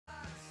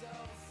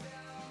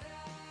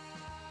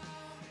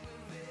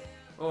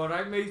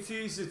Alright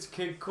mateys, it's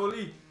Kid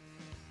Cully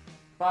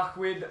back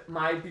with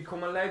my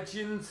Become a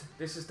Legend.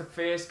 This is the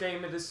first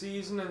game of the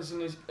season,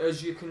 and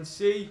as you can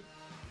see,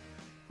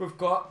 we've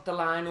got the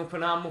lineup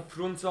and I'm up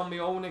front on my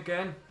own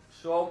again.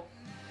 So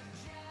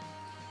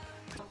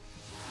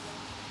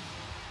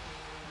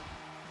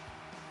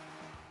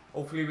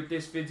hopefully with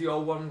this video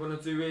what I'm going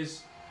to do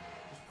is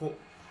just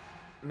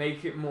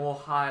make it more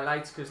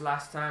highlights, because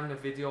last time the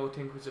video I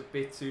think was a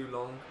bit too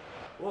long.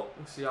 Well,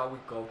 we'll see how we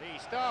go.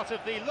 The start of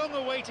the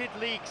long-awaited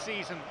league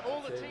season.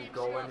 All the there teams we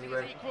go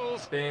anyway.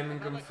 Equals.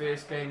 Birmingham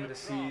first game of the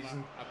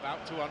season.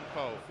 About to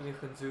unfold. Hopefully you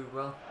can do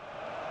well.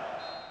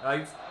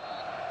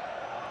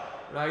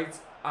 Right,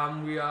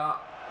 and we are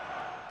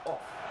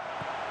off.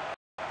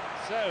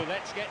 So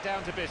let's get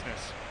down to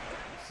business.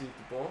 Receive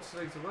the ball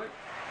straight away.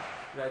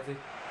 Ready.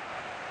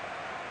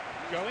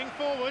 Going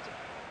forward.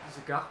 There's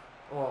a gap.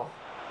 Oh,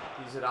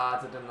 these are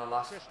harder than the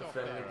last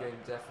friendly game,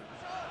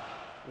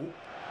 definitely. Ooh,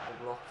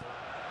 I blocked that.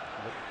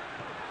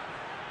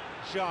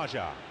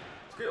 Jaja.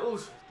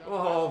 Skittles.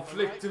 Oh,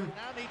 flicked him.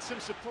 Now needs some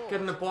support.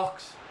 Get in the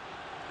box.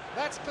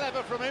 That's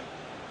clever from him.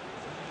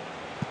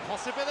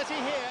 Possibility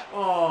here.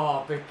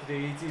 Oh, a bit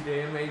greedy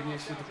there. Maybe I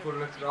should have put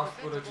it across,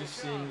 but I just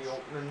seen the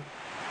opening.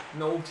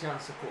 No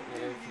chance of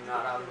putting it in from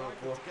that angle,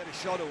 but get a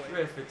shot away.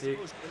 Terrific dig.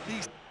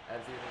 Everything.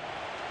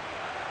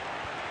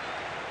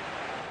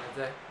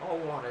 Oh,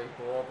 what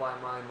a ball by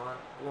my man.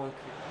 Go on,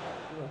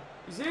 kid. Go on.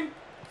 He's in.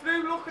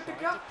 Through, look at the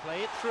gap.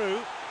 Play it through.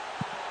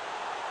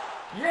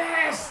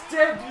 Yes!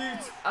 Debut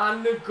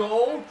and the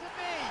goal.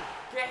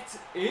 Get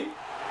in.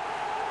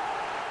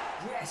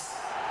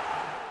 Yes.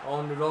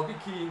 On the Robbie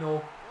Keane.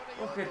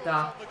 Look at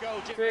that.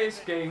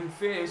 First game,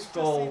 first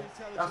goal.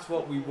 That's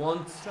what we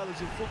want.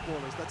 Intelligent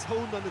footballers that's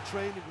honed on the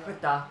training ground. Look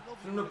at that.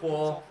 From the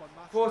ball.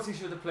 Thought he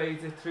should have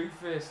played it through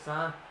first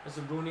time. As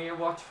a run here,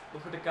 watch.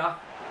 Look at the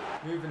gap.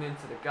 Moving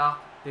into the gap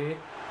there.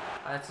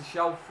 I had to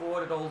shout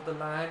for it, hold the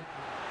line.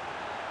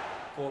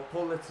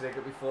 Pull the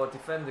trigger before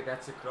defender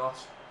gets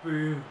across.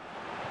 Boom.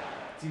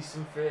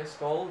 Decent first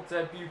goal.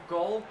 Debut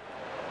goal.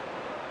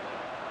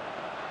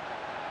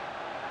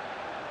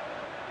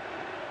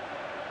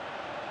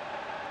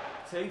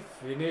 Take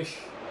finish.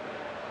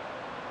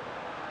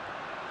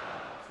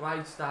 That's why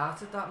I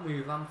started that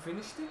move and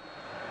finished it.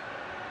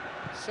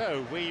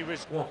 So we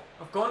Whoa,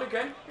 I've gone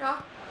again,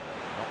 yeah.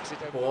 Knocks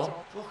it over Ball. the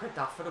top. Look at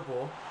that for the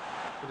ball.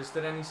 But is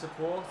there any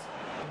support?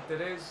 I think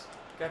there is.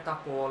 Get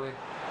that ball in.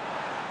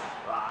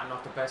 Ah,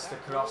 not the best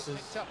of crosses.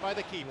 Picked up by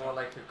the keeper. More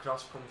like a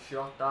cross come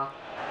shot, that.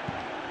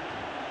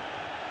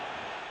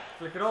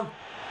 Flick it on.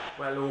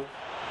 Well up.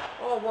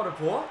 Oh, what a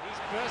ball. He's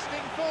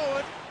bursting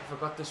forward. I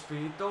forgot the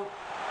speed though.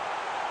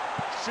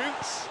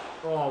 Shoots.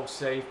 Oh,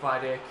 saved by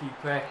their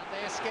keeper. And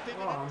they are skipping.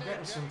 Oh, I'm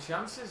getting some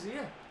chances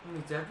here. In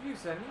my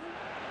debuts anyway.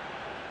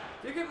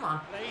 Dig it, man.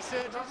 Plays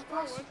it That's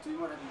pass. Do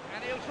whatever.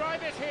 and he'll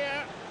drive it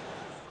here.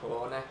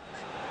 Corner.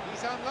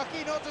 He's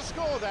unlucky not to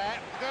score there.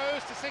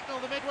 Goes to signal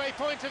the midway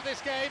point of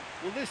this game.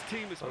 Well, this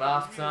team is Well,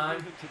 half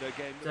time. to their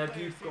game. The Debut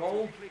players seem to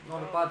goal. be clicking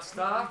Not a on. bad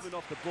start. Moving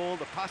off the ball,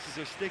 the passes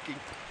are sticking.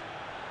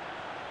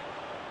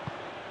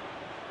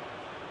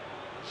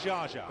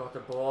 Jaja. Got the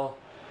ball.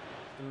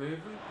 The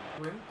moving.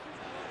 Win.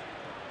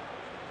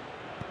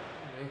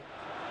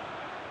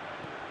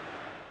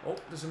 Oh,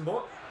 there's a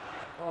butt.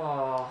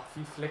 Oh, if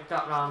he flicked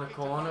that round the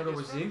corner, it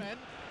was in.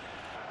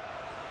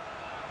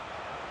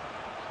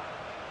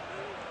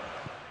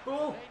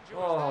 Goal.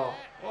 Oh,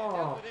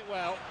 With it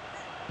well.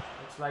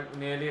 looks like we're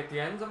nearly at the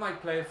end. I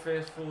might play a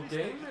first full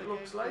game, it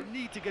looks like. They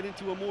need to get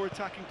into a more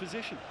attacking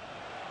position.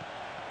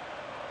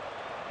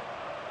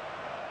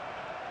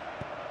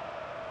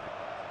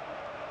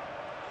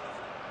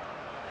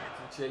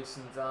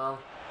 Chasing down.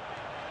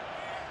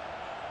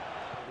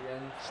 At the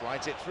end.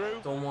 Slides it through.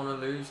 Don't want to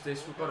lose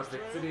this. We've got a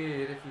victory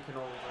here if we can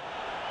hold it.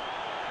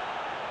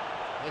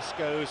 This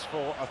goes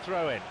for a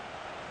throw-in.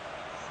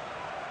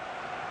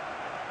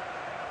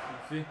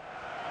 Goofy.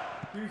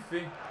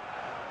 Goofy.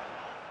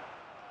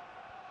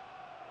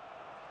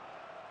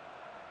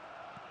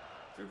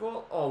 Through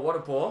ball. Oh, what a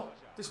ball.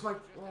 This might.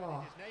 Oh.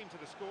 His name to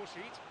the score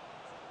sheet.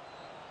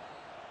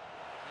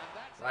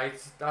 And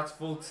Right, that's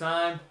full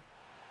time.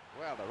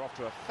 well, they're off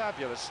to a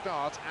fabulous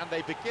start, and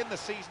they begin the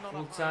season on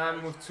Full a time,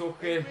 high. we've took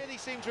They a really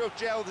seem to have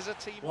gelled as a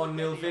team. 1-0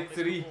 already on this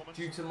victory performance.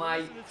 due to my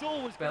And it's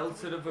always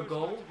belter of a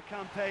goal. the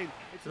campaign.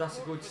 It's So that's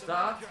a good important for the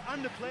start. manager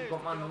and the players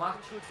Got man to of the get off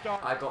match. to a good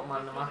start. I got man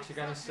of the match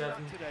again, a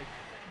Today.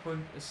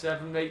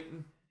 7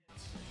 rating.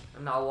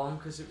 And now on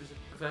because it was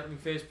my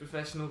first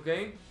professional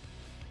game.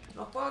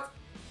 Not bad.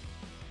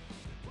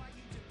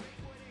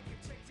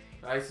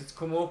 Right, it's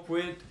come up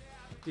with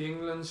the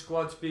England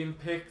squad's being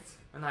picked,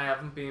 and I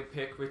haven't been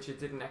picked, which I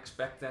didn't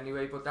expect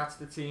anyway, but that's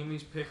the team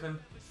he's picking.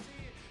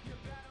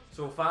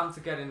 So if I'm to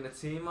get in the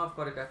team, I've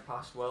got to get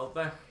past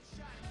Welbeck.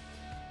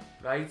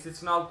 Right,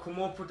 it's now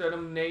come up with that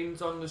I'm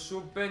named on the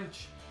sub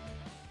bench.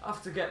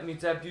 After getting my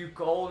debut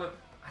goal,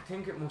 I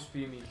think it must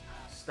be me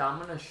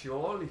stamina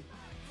surely.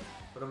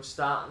 But I'm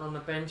starting on the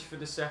bench for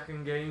the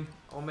second game,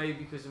 or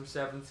maybe because I'm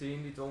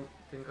 17, they don't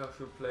think I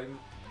should play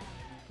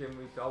week in,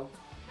 week out.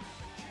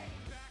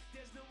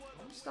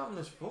 He's stamping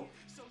his foot.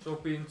 So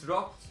being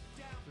dropped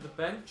to the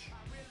bench.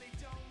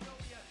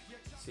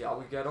 See how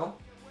we get on.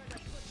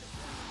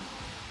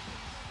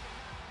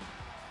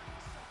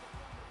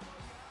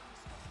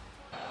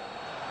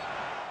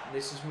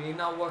 This is me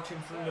now watching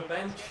from the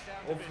bench.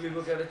 Hopefully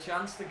we'll get a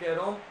chance to get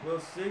on. We'll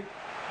see.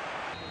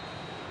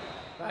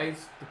 Right,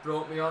 they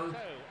brought me on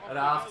at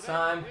half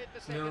time.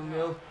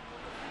 0-0.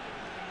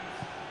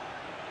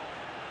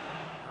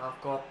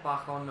 I've got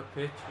back on the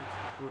pitch,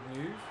 which is good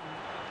news.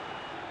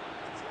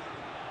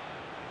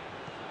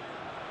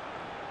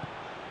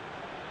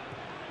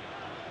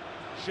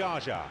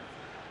 Jaja.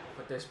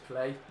 For this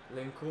play,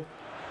 link up.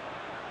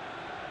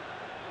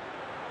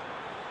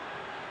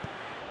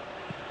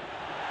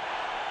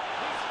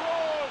 He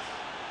scores!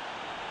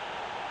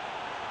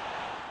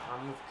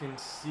 And we've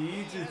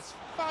conceded. Yes,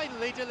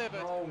 finally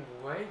delivered. No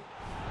way.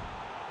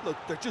 Look,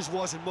 there just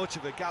wasn't much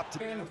of a gap to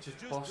Again, which is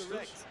just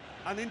direct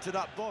and into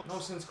that box. No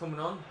since coming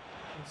on.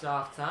 It's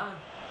half time.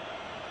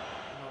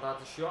 Not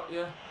had a shot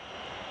yet.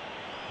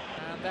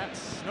 And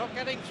that's not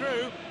getting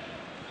through.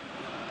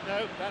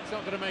 No, that's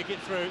not going to make it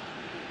through.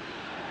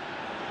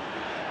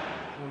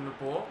 Won the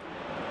ball.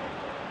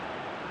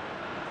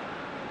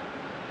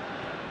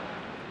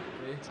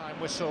 Okay. Time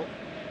whistle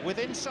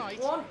within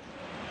sight. One.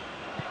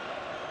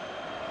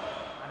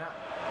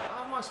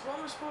 What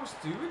am I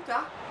supposed to do with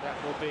that? That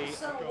will be. Is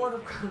that what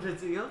I'm going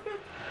to deal with?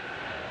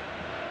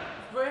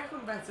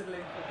 Working better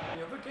link up in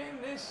the other game,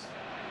 this.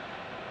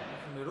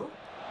 Open it up.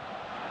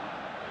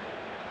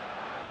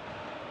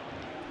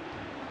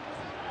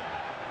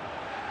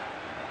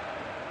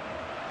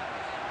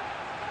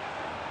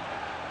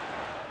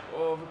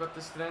 Oh, we got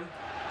the strength.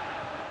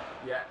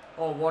 Yeah.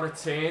 Oh, what a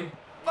turn.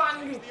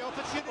 Bang! The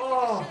opportunity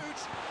Oh. to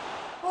shoot.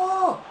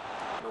 Oh!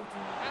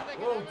 And they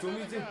can Oh, have dummy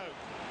another did. go.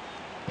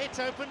 It's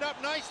opened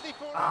up nicely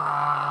for him.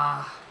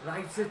 Ah,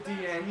 right at the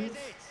end.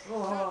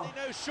 Oh. Certainly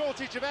no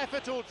shortage of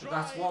effort or drive.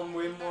 That's one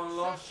win, one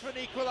loss. For an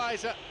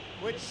equaliser,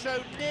 which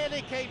so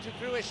nearly came to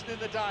fruition in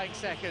the dying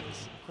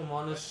seconds. Come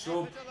on, a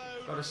sub.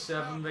 Got a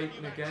 7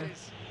 rating again.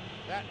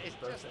 That is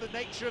just the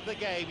nature of the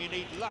game. You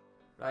need luck.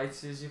 Right,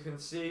 so as you can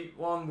see,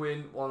 1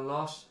 win, 1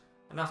 loss.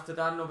 And after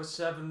that, another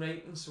 7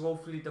 rating. So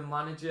hopefully the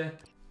manager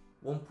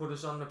won't put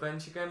us on the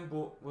bench again,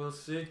 but we'll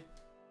see.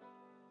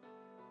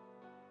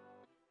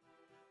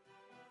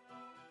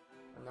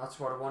 And that's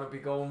what I want to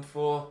be going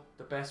for.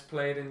 The best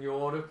player in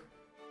Europe.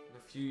 In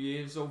a few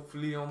years,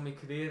 hopefully, on my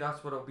career,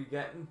 that's what I'll be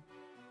getting.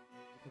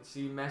 You can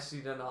see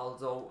Messi,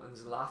 Ronaldo and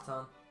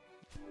Zlatan.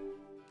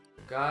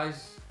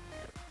 Guys,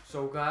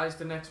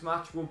 the next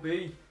match will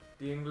be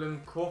the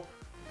England Cup.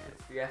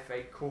 It's the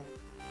FA Cup.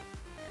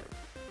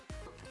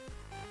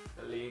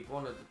 The League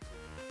One of the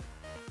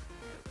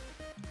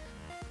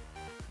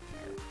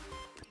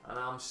and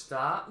I'm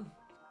starting.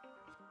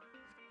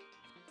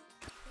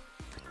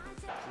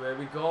 So here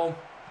we go,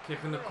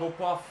 kicking the cup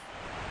off.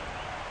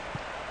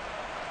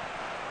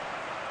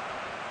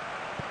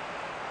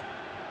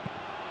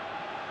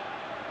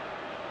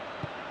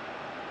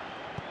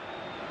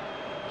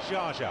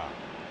 Jaja.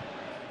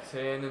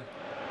 Turning,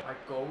 I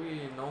go here,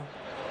 you know.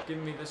 Give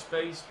me the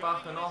space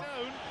back and off.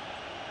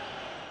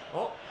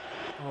 Oh,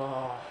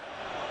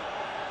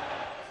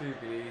 too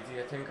greedy.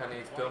 I think I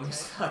need to build my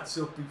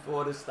stats up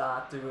before I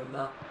start doing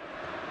that.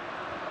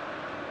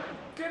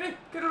 Get it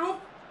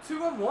up.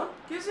 2-on-1,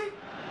 Gizzy.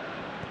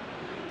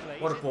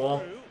 What a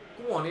ball.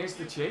 Go on, here's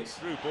the chase.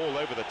 Through ball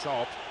over the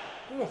top.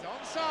 Go on.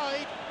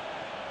 Onside.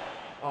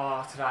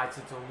 Oh, I tried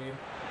to dummy him.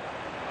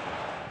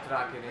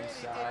 Drag it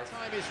inside.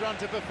 Time is run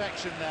to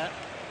perfection there.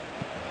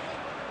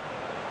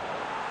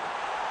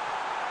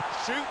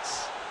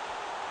 Shoots.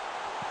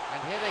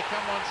 And here they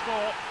come once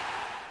more.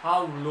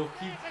 How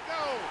lucky. To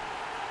go.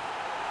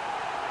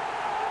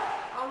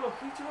 How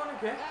lucky do you want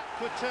to get? That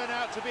could turn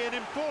out to be an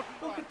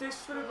important Look one. at this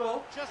for a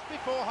goal. Just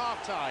before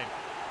half-time.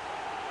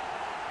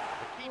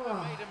 The keeper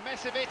Oh. made a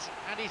mess of it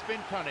and he's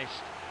been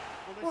punished.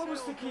 What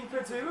was the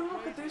keeper doing?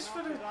 Look at this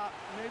for the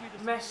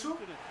mess up.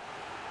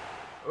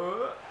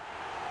 You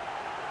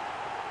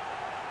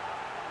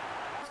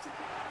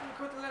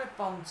couldn't let it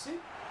bounce in.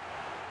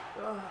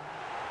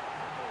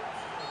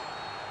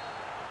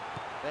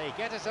 They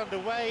get us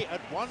underway at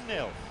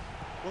 1-0.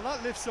 Well,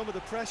 that lifts some of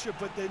the pressure,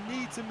 but they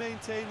need to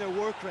maintain their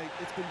work rate.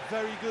 It's been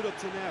very good up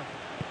to now.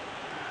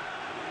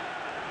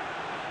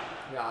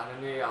 Yeah,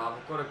 and here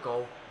I've got to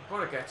go. I've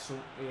got to get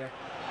something here.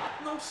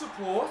 No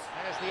support.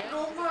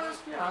 No miles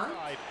behind.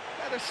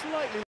 Yeah, they're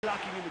slightly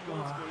lacking in the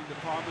goal-scoring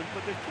department,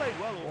 but they've played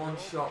well overall. One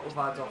shot we've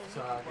had off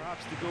target.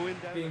 Perhaps to go in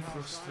down Being the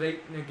half-time.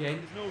 frustrating again.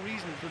 There's no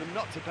reason for them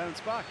not to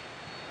bounce back.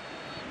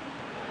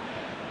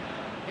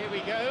 Here we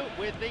go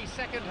with the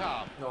second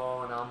half.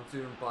 No, I'm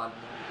doing bad.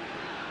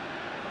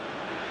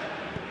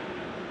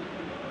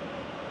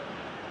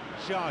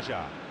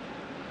 Jaja.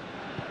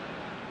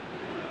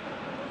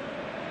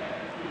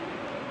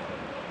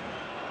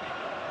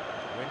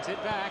 Wins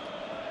it back.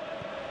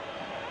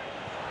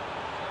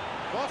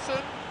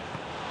 Watson.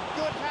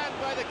 Good hand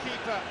by the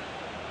keeper.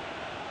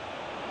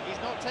 He's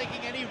not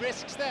taking any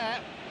risks there.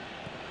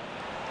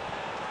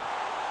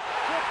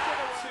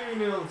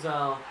 2-0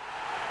 down.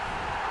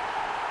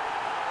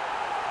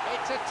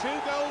 a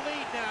 2-goal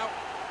lead now.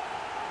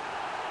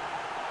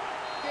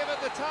 Given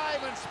the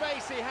time and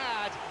space he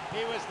had,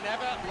 he was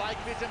never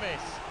likely to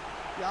miss.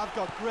 Yeah, I've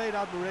got great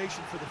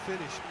admiration for the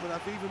finish, but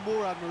I've even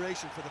more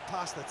admiration for the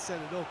pass that set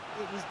it up.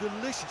 It was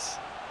delicious.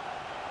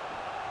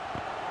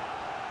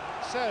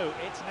 So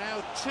it's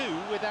now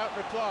 2 without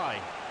reply.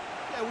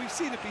 Yeah, we've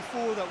seen it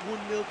before that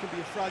 1-0 can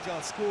be a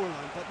fragile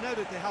scoreline, but now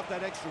that they have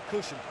that extra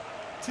cushion,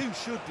 2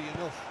 should be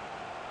enough.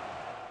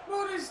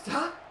 What is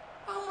that?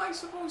 How am I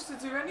supposed to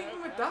do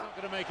anything with that? Not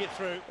going to make it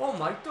through. Oh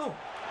my God.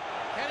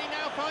 Can he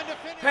now find a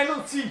finish?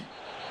 Penalty.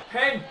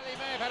 Pen. Well, he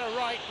may have had a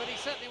right, but he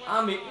certainly went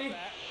I'm far hitting it. there.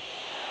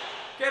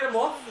 Get him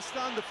off.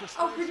 Understand the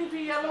frustration. How could he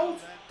be yellowed?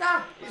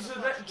 That is a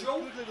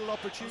joke. Good little I was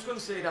opportunity. going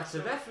to say that's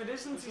a ref, it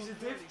isn't. He's a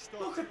div.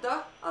 Look at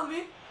that. I'm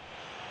in.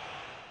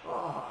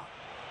 Oh.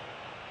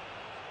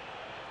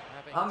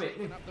 I'm Having hitting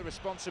taken up the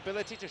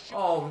responsibility to shoot.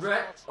 Oh, the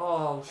red. shot.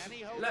 Oh, Can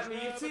he hold let his me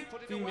nerve hit and it.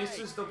 put If he away?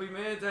 misses, they'll be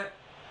made it.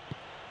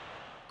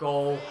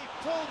 Goal. He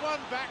pulled one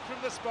back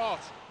from the spot.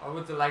 I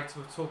would have liked to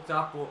have took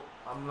that, but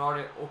I'm not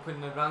up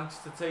in the ranks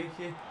to take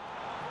it.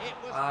 It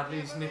was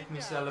Hardly's never nicked in my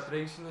doubt.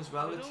 celebration as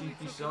well, a It only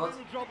cheeky took a shot.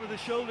 little drop of the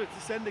shoulder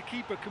to send the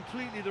keeper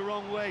completely the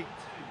wrong way.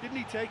 Didn't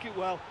he take it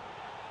well?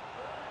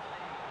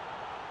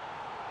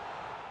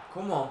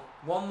 Come on,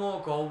 one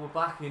more goal, we're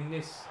back in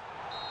this.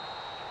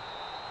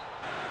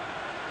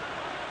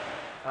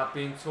 I've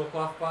been took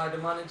off by the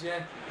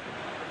manager,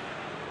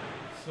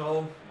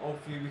 so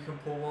hopefully we can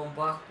pull one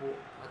back, but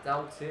I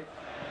doubt it.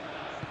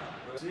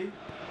 We'll see.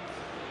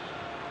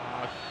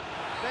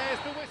 There's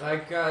the whistle.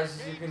 Right guys,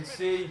 as you can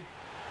see,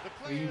 The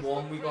players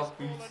 3-1, we look got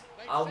beat crestfallen.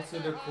 They'd out set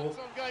of their the hearts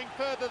cup. on going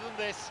further than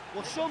this.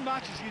 Well, some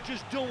matches you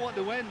just don't want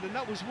to end, and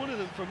that was one of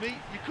them for me.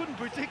 You couldn't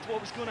predict what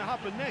was going to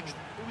happen next.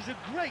 It was a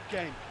great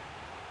game.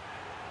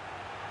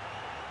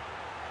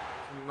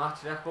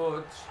 Match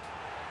records,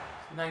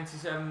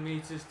 97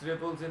 metres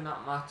dribbled in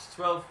that match,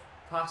 12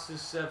 passes,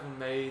 7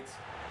 made,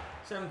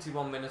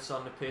 71 minutes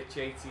on the pitch,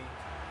 18.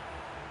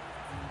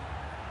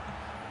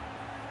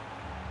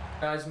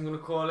 Guys, I'm going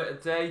to call it a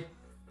day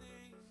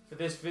for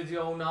this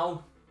video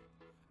now.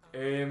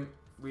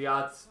 We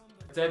had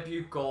a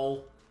debut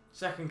goal,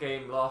 second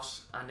game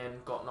loss, and then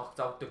got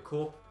knocked out the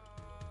cup.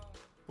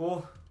 But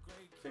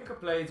I think I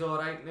played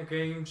alright in the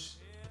games.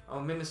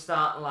 I'm in the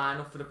starting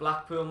lineup for the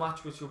Blackpool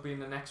match, which will be in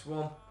the next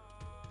one.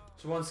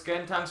 So once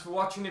again, thanks for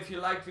watching. If you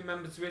liked,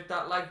 remember to hit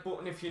that like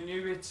button. If you're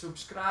new, hit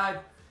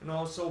subscribe, and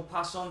also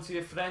pass on to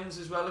your friends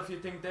as well if you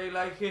think they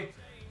like it.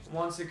 And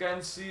once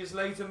again, see you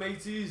later,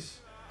 mateys.